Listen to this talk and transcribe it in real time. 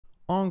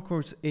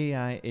Encore's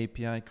AI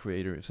API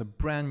Creator is a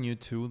brand new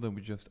tool that we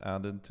just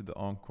added to the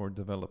Encore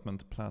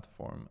development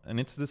platform, and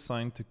it's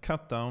designed to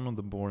cut down on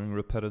the boring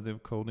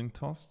repetitive coding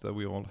tasks that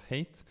we all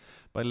hate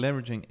by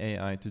leveraging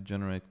AI to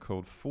generate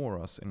code for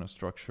us in a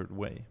structured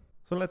way.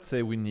 So let's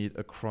say we need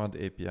a CRUD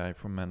API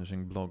for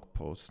managing blog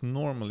posts.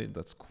 Normally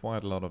that's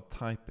quite a lot of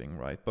typing,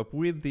 right? But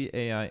with the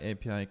AI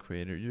API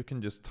Creator, you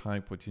can just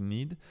type what you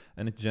need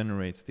and it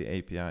generates the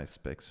API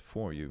specs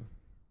for you.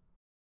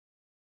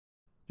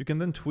 You can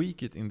then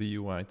tweak it in the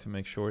UI to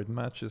make sure it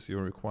matches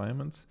your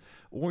requirements,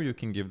 or you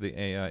can give the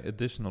AI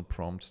additional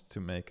prompts to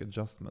make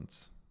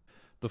adjustments.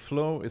 The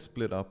flow is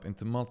split up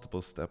into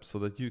multiple steps so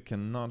that you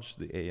can nudge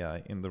the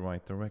AI in the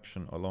right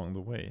direction along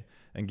the way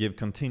and give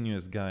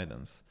continuous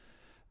guidance.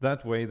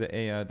 That way the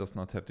AI does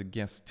not have to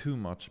guess too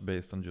much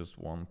based on just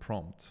one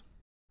prompt.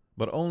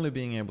 But only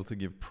being able to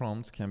give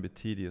prompts can be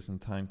tedious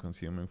and time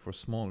consuming for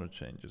smaller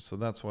changes, so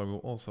that's why we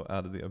also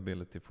added the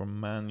ability for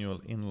manual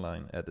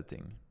inline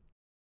editing.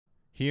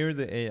 Here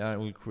the AI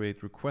will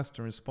create request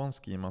and response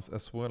schemas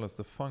as well as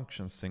the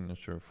function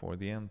signature for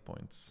the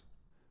endpoints.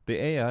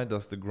 The AI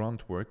does the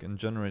grunt work and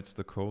generates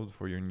the code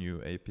for your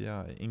new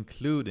API,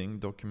 including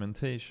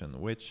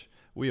documentation, which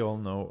we all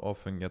know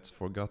often gets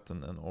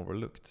forgotten and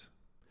overlooked.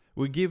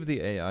 We give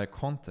the AI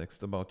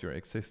context about your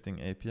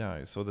existing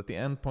API so that the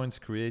endpoints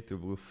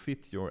created will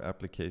fit your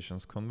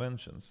application's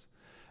conventions.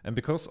 And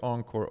because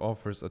Encore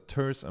offers a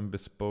terse and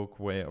bespoke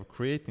way of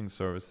creating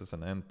services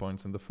and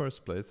endpoints in the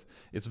first place,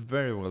 it's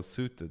very well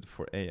suited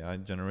for AI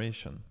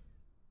generation.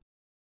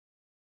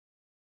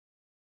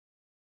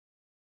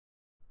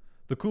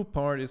 The cool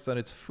part is that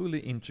it's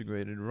fully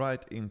integrated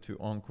right into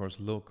Encore's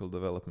local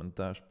development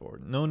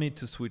dashboard. No need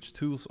to switch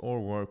tools or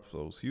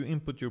workflows. You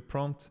input your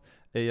prompt,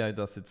 AI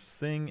does its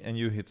thing, and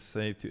you hit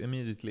save to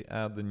immediately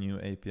add the new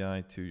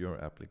API to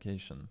your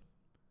application.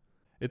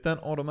 It then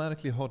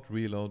automatically hot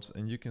reloads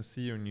and you can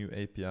see your new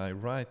API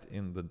right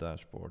in the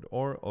dashboard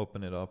or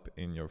open it up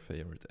in your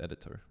favorite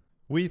editor.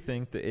 We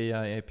think the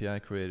AI API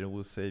Creator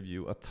will save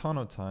you a ton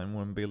of time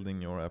when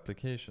building your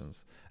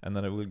applications, and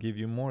that it will give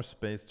you more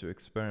space to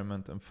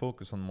experiment and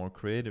focus on more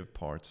creative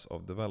parts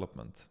of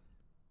development.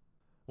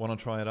 Want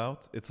to try it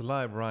out? It's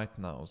live right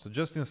now, so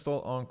just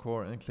install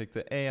Encore and click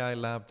the AI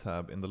Lab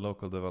tab in the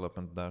local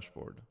development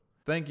dashboard.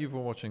 Thank you for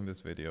watching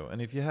this video,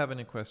 and if you have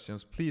any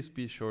questions, please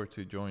be sure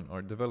to join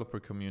our developer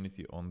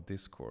community on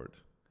Discord.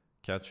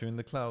 Catch you in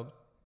the cloud!